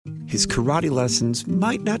his karate lessons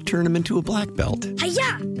might not turn him into a black belt.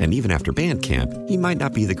 Hi-ya! And even after band camp, he might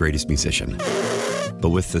not be the greatest musician.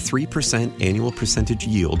 But with the 3% annual percentage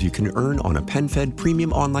yield you can earn on a PenFed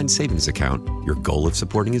premium online savings account, your goal of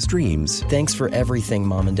supporting his dreams... Thanks for everything,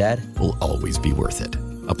 Mom and Dad. ...will always be worth it.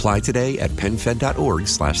 Apply today at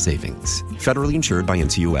PenFed.org/savings. Federally insured by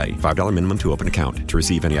NCUA. $5 minimum to open account. To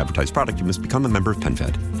receive any advertised product, you must become a member of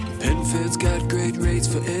PenFed. PenFed's got great rates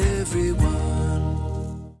for everyone.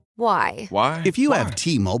 Why? Why? If you have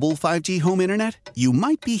T-Mobile 5G home internet, you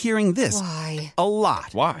might be hearing this Why? a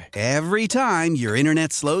lot. Why? Every time your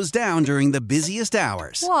internet slows down during the busiest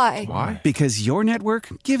hours. Why? Why? Because your network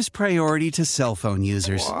gives priority to cell phone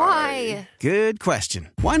users. Why? Good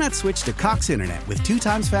question. Why not switch to Cox Internet with 2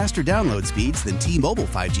 times faster download speeds than T-Mobile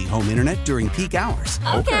 5G home internet during peak hours?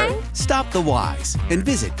 Okay. Stop the whys and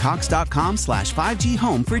visit cox.com/5G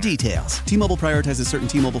home for details. T-Mobile prioritizes certain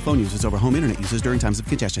T-Mobile phone users over home internet users during times of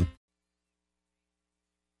congestion.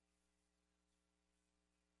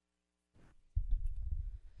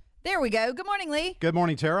 There we go. Good morning, Lee. Good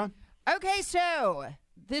morning, Tara. Okay, so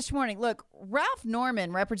this morning, look, Ralph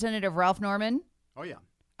Norman, Representative Ralph Norman. Oh, yeah.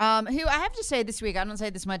 Who I have to say this week, I don't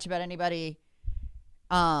say this much about anybody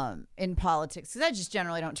in politics because I just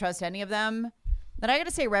generally don't trust any of them. But I got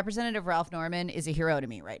to say, Representative Ralph Norman is a hero to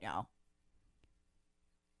me right now.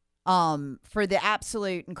 For the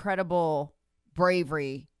absolute incredible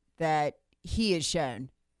bravery that he has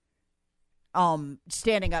shown,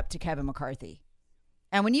 standing up to Kevin McCarthy.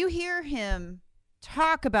 And when you hear him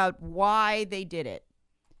talk about why they did it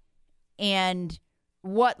and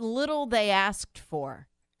what little they asked for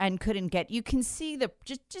and couldn't get, you can see the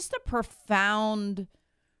just the profound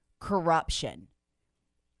corruption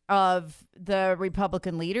of the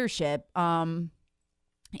Republican leadership.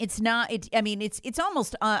 It's not. It's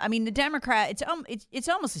almost. The Democrat. It's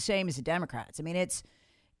almost the same as the Democrats. I mean,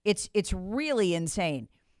 it's really insane.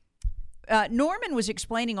 Norman was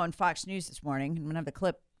explaining on Fox News this morning. I'm going to have the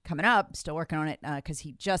clip coming up. Still working on it because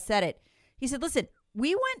he just said it. He said, listen,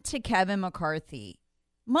 we went to Kevin McCarthy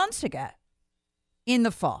months ago in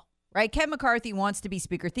the fall, right? Kevin McCarthy wants to be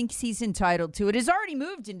speaker, thinks he's entitled to it, has already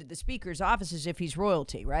moved into the speaker's office as if he's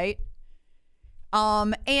royalty, right?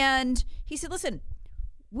 And he said, listen,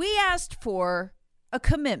 we asked for a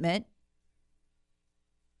commitment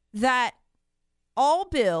that all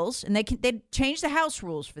bills, and they changed the House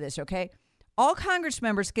rules for this, okay? All Congress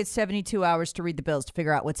members get 72 hours to read the bills to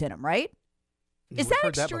figure out what's in them, right? Is that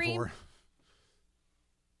extreme?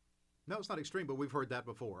 No, it's not extreme, but we've heard that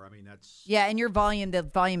before. I mean, that's... Yeah, and the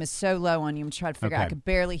volume is so low on you. I'm trying to figure out. I can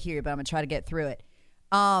barely hear you, but I'm going to try to get through it.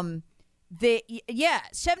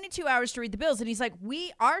 72 hours to read the bills. And he's like,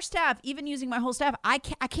 our staff, even using my whole staff, I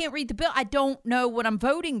can't read the bill. I don't know what I'm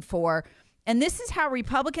voting for. And this is how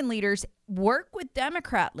Republican leaders work with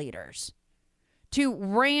Democrat leaders to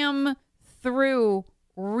ram through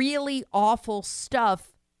really awful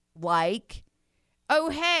stuff like, oh,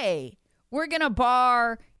 hey, we're going to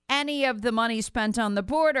bar any of the money spent on the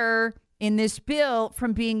border in this bill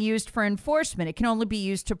from being used for enforcement. It can only be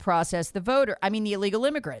used to process the the illegal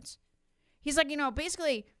immigrants. He's like,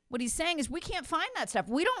 basically what he's saying is we can't find that stuff.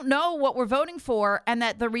 We don't know what we're voting for, and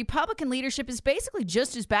that the Republican leadership is basically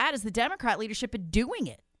just as bad as the Democrat leadership at doing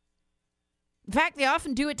it. In fact, they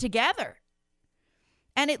often do it together.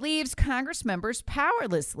 And it leaves Congress members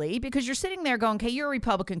powerlessly because you're sitting there going, okay, you're a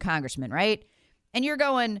Republican congressman, right? And you're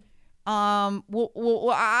going,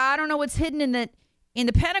 well, I don't know what's hidden in the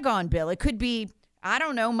Pentagon bill. It could be, I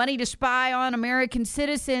don't know, money to spy on American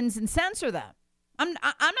citizens and censor them. I'm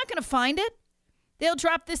not going to find it. They'll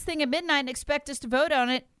drop this thing at midnight and expect us to vote on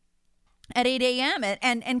it at 8 a.m.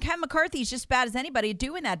 And Kevin McCarthy's just as bad as anybody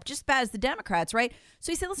doing that, just as bad as the Democrats, right?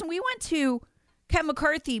 So he said, listen, we went to Kevin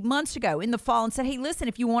McCarthy months ago in the fall and said, hey, listen,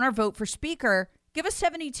 if you want our vote for speaker, give us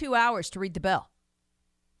 72 hours to read the bill.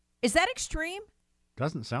 Is that extreme?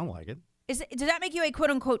 Doesn't sound like it. Does that make you a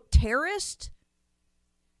quote-unquote terrorist?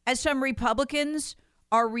 As some Republicans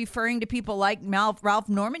are referring to people like Ralph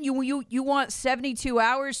Norman. You want 72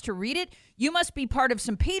 hours to read it? You must be part of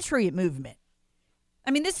some patriot movement.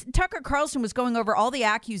 I mean, this Tucker Carlson was going over all the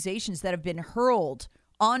accusations that have been hurled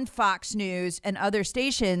on Fox News and other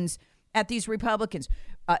stations at these Republicans.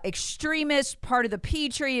 Extremists, part of the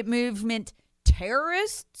patriot movement,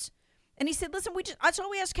 terrorists. And he said, listen, that's all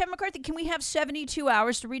we asked Kevin McCarthy. Can we have 72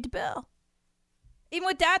 hours to read the bill? Even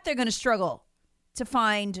with that, they're going to struggle to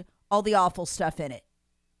find all the awful stuff in it.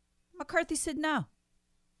 McCarthy said no.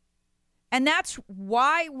 And that's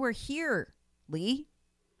why we're here, Lee.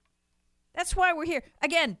 That's why we're here.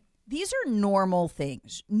 Again, these are normal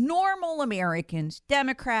things. Normal Americans,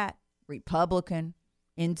 Democrat, Republican,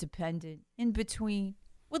 independent, in between.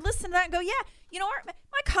 would listen to that and go, yeah, you know what?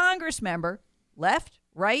 My Congress member, left,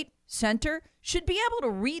 right, center, should be able to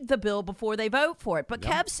read the bill before they vote for it. But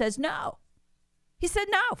Kev says no. He said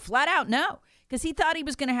no, flat out no, because he thought he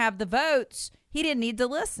was going to have the votes. He didn't need to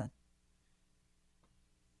listen.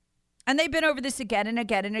 And they've been over this again and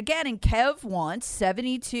again and again. And Kev wants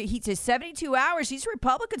 72. He says 72 hours. These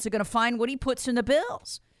Republicans are going to find what he puts in the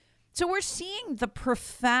bills. So we're seeing the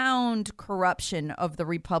profound corruption of the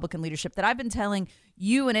Republican leadership that I've been telling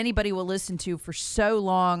you and anybody will listen to for so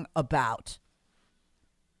long about.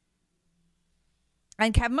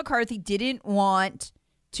 And Kevin McCarthy didn't want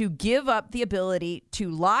to give up the ability to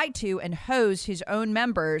lie to and hose his own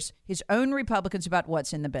members, his own Republicans, about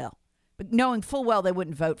what's in the bill, but knowing full well they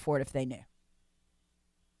wouldn't vote for it if they knew.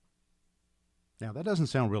 Now, that doesn't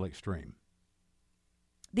sound really extreme.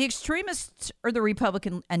 The extremists are the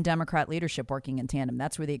Republican and Democrat leadership working in tandem.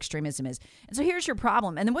 That's where the extremism is. And so here's your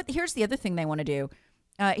problem. And then here's the other thing they want to do.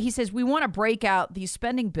 He says, we want to break out these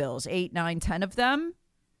spending bills, 8, 9, 10 of them,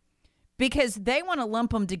 because they want to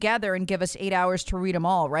lump them together and give us 8 hours to read them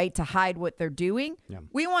all, right, to hide what they're doing. Yeah.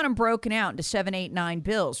 We want them broken out into 7, 8, 9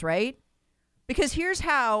 bills, right? Because here's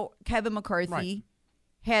how Kevin McCarthy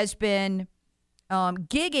has been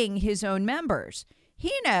gigging his own members.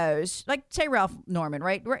 He knows, like, say Ralph Norman,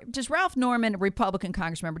 right? Does Ralph Norman, a Republican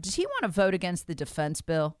Congress member, does he want to vote against the defense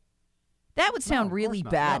bill? That would sound really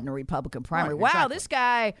bad in a Republican primary. Right, wow, exactly. This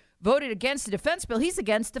guy voted against the defense bill. He's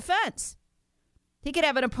against defense. He could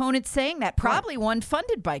have an opponent saying that, probably one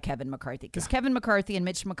funded by Kevin McCarthy, because Kevin McCarthy and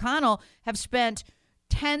Mitch McConnell have spent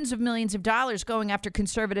tens of millions of dollars going after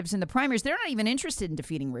conservatives in the primaries. They're not even interested in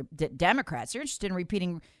defeating Democrats. They're interested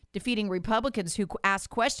in defeating Republicans who ask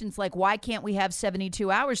questions like, why can't we have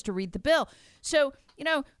 72 hours to read the bill? So, you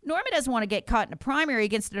know, Norman doesn't want to get caught in a primary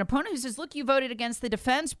against an opponent who says, look, you voted against the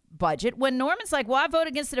defense budget. When Norman's like, well, I voted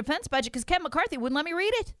against the defense budget because Kevin McCarthy wouldn't let me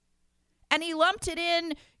read it. And he lumped it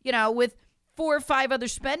in, you know, with 4 or 5 other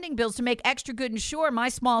spending bills to make extra good and sure my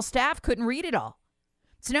small staff couldn't read it all.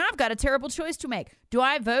 So now I've got a terrible choice to make. Do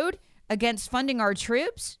I vote against funding our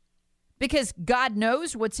troops because God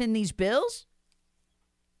knows what's in these bills?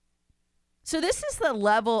 So this is the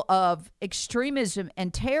level of extremism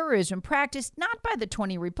and terrorism practiced not by the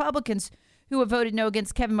 20 Republicans who have voted no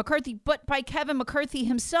against Kevin McCarthy, but by Kevin McCarthy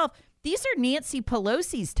himself. These are Nancy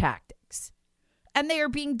Pelosi's tactics, and they are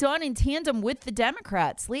being done in tandem with the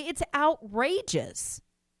Democrats. Lee, it's outrageous.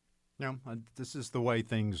 No, this is the way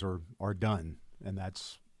things are done, and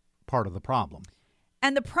that's part of the problem.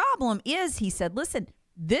 And the problem is, he said, listen,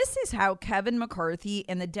 this is how Kevin McCarthy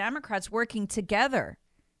and the Democrats working together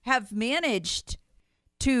have managed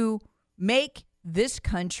to make this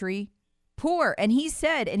country poor. And he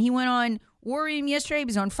said, and he went on War Room yesterday, he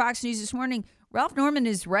was on Fox News this morning, Ralph Norman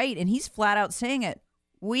is right, and he's flat out saying it.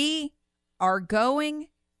 We are going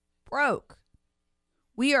broke.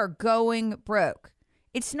 We are going broke.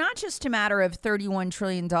 It's not just a matter of $31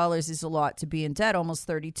 trillion is a lot to be in debt, almost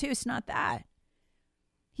 32. It's not that.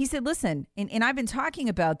 He said, listen, and I've been talking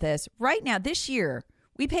about this right now, this year,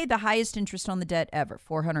 we paid the highest interest on the debt ever,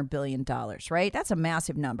 $400 billion, right? That's a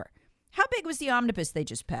massive number. How big was the omnibus they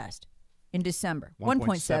just passed in December?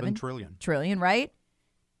 1.7 trillion. Trillion, right?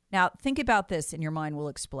 Now, think about this and your mind will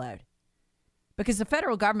explode. Because the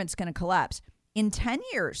federal government's going to collapse. In 10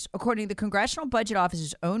 years, according to the Congressional Budget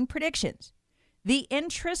Office's own predictions, the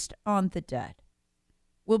interest on the debt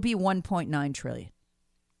will be $1.9 trillion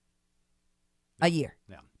a year.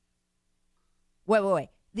 Yeah. Wait.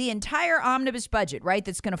 The entire omnibus budget, right,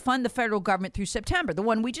 that's going to fund the federal government through September, the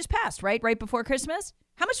one we just passed, right before Christmas.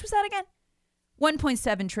 How much was that again?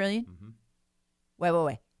 $1.7 trillion. Mm-hmm.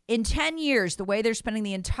 Wait. In 10 years, the way they're spending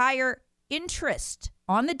the entire interest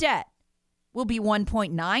on the debt will be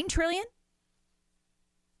 $1.9 trillion.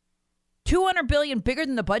 $200 billion bigger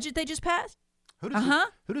than the budget they just passed. Who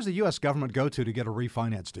does the U.S. government go to get a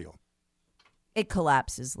refinance deal? It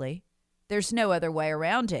collapses, Lee. There's no other way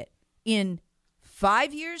around it. In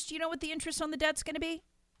 5 years, do you know what the interest on the debt's going to be?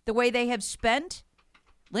 The way they have spent?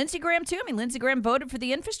 Lindsey Graham, too. I mean, Lindsey Graham voted for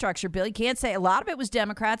the infrastructure bill. You can't say a lot of it was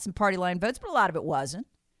Democrats and party line votes, but a lot of it wasn't.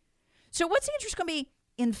 So what's the interest going to be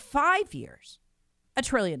in 5 years? $1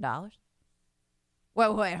 trillion.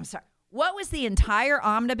 Wait, I'm sorry. What was the entire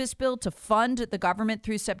omnibus bill to fund the government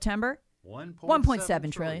through September?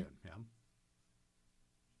 1.7 trillion. Yeah.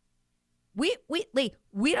 Lee,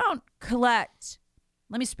 we don't collect,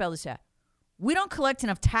 let me spell this out. We don't collect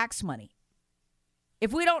enough tax money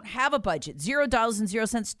if we don't have a budget,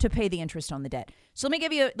 $0.00 to pay the interest on the debt. So let me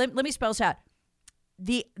give you, let me spell this out.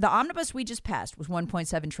 The omnibus we just passed was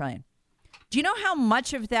 1.7 trillion. Do you know how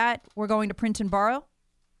much of that we're going to print and borrow?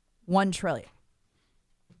 $1 trillion.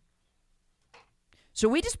 So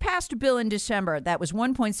we just passed a bill in December that was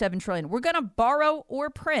 $1.7 trillion. We're going to borrow or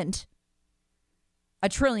print $1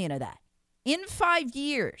 trillion of that. In 5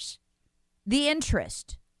 years, the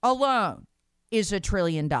interest alone is $1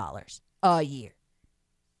 trillion a year.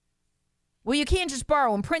 Well, you can't just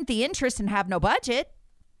borrow and print the interest and have no budget.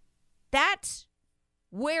 That's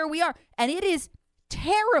where we are. And it is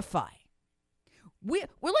terrifying. We're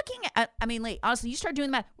looking at, Lee, honestly, you start doing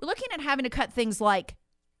the math. We're looking at having to cut things like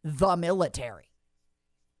the military.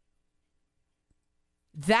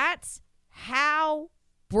 That's how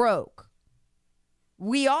broke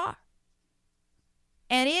we are.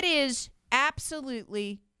 And it is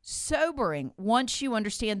absolutely sobering once you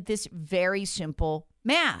understand this very simple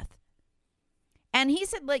math. And he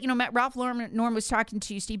said, Ralph Norman was talking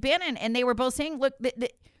to Steve Bannon, and they were both saying, look,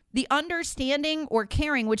 the understanding or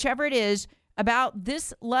caring, whichever it is, about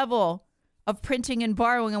this level of printing and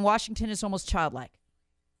borrowing in Washington is almost childlike.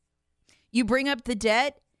 You bring up the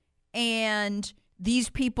debt, and these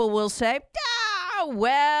people will say, it's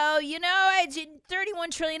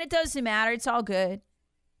 $31 trillion. It doesn't matter. It's all good.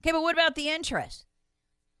 Okay, but what about the interest?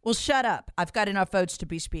 Well, shut up. I've got enough votes to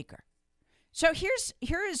be speaker. So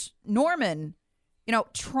here's Norman,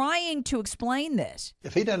 trying to explain this.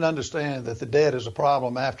 If he doesn't understand that the debt is a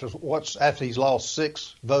problem after he's lost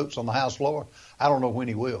 6 votes on the House floor, I don't know when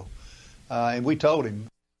he will. And we told him.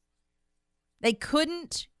 They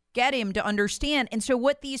couldn't get him to understand. And so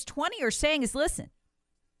what these 20 are saying is, listen,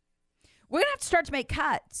 we're going to have to start to make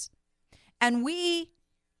cuts. And we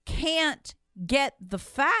can't get the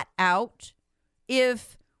fat out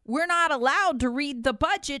if we're not allowed to read the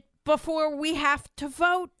budget before we have to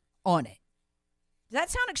vote on it. Does that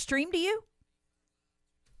sound extreme to you?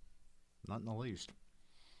 Not in the least.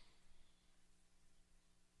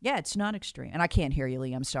 Yeah, it's not extreme. And I can't hear you,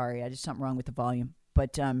 Lee. I'm sorry. I just something wrong with the volume.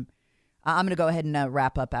 But I'm going to go ahead and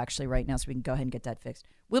wrap up actually right now so we can go ahead and get that fixed.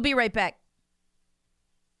 We'll be right back.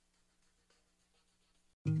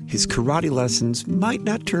 His karate lessons might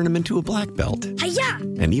not turn him into a black belt. Hi-ya!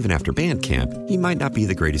 And even after band camp, he might not be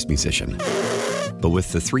the greatest musician. But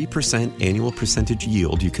with the 3% annual percentage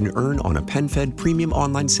yield you can earn on a PenFed premium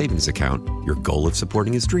online savings account, your goal of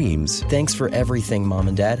supporting his dreams... Thanks for everything, Mom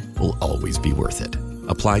and Dad. ...will always be worth it.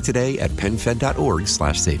 Apply today at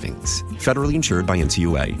PenFed.org/savings. Federally insured by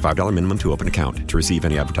NCUA. $5 minimum to open account. To receive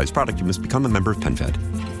any advertised product, you must become a member of PenFed.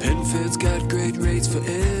 PenFed's got great rates for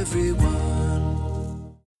everyone.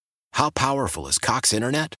 How powerful is Cox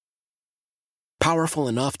Internet? Powerful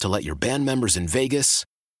enough to let your band members in Vegas,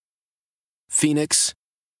 Phoenix,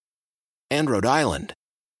 and Rhode Island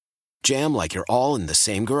jam like you're all in the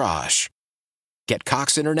same garage. Get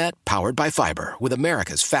Cox Internet powered by fiber with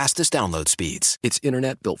America's fastest download speeds. It's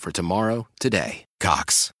internet built for tomorrow, today.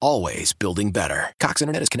 Cox, always building better. Cox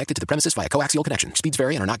Internet is connected to the premises via coaxial connection. Speeds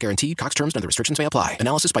vary and are not guaranteed. Cox terms and other restrictions may apply.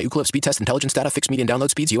 Analysis by Ookla Speed Test Intelligence Data. Fixed median download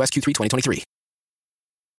speeds. US Q3 2023.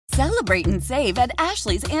 Celebrate and save at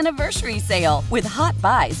Ashley's Anniversary Sale. With Hot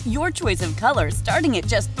Buys, your choice of colors starting at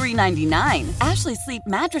just $3.99. Ashley Sleep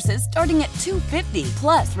mattresses starting at $2.50.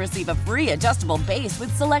 Plus, receive a free adjustable base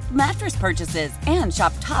with select mattress purchases. And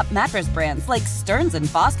shop top mattress brands like Stearns &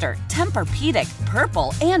 Foster, Tempur-Pedic,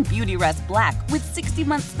 Purple, and Beautyrest Black with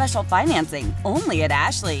 60-month special financing. Only at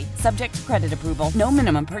Ashley. Subject to credit approval. No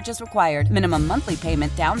minimum purchase required. Minimum monthly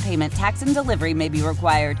payment, down payment, tax, and delivery may be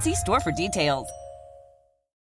required. See store for details.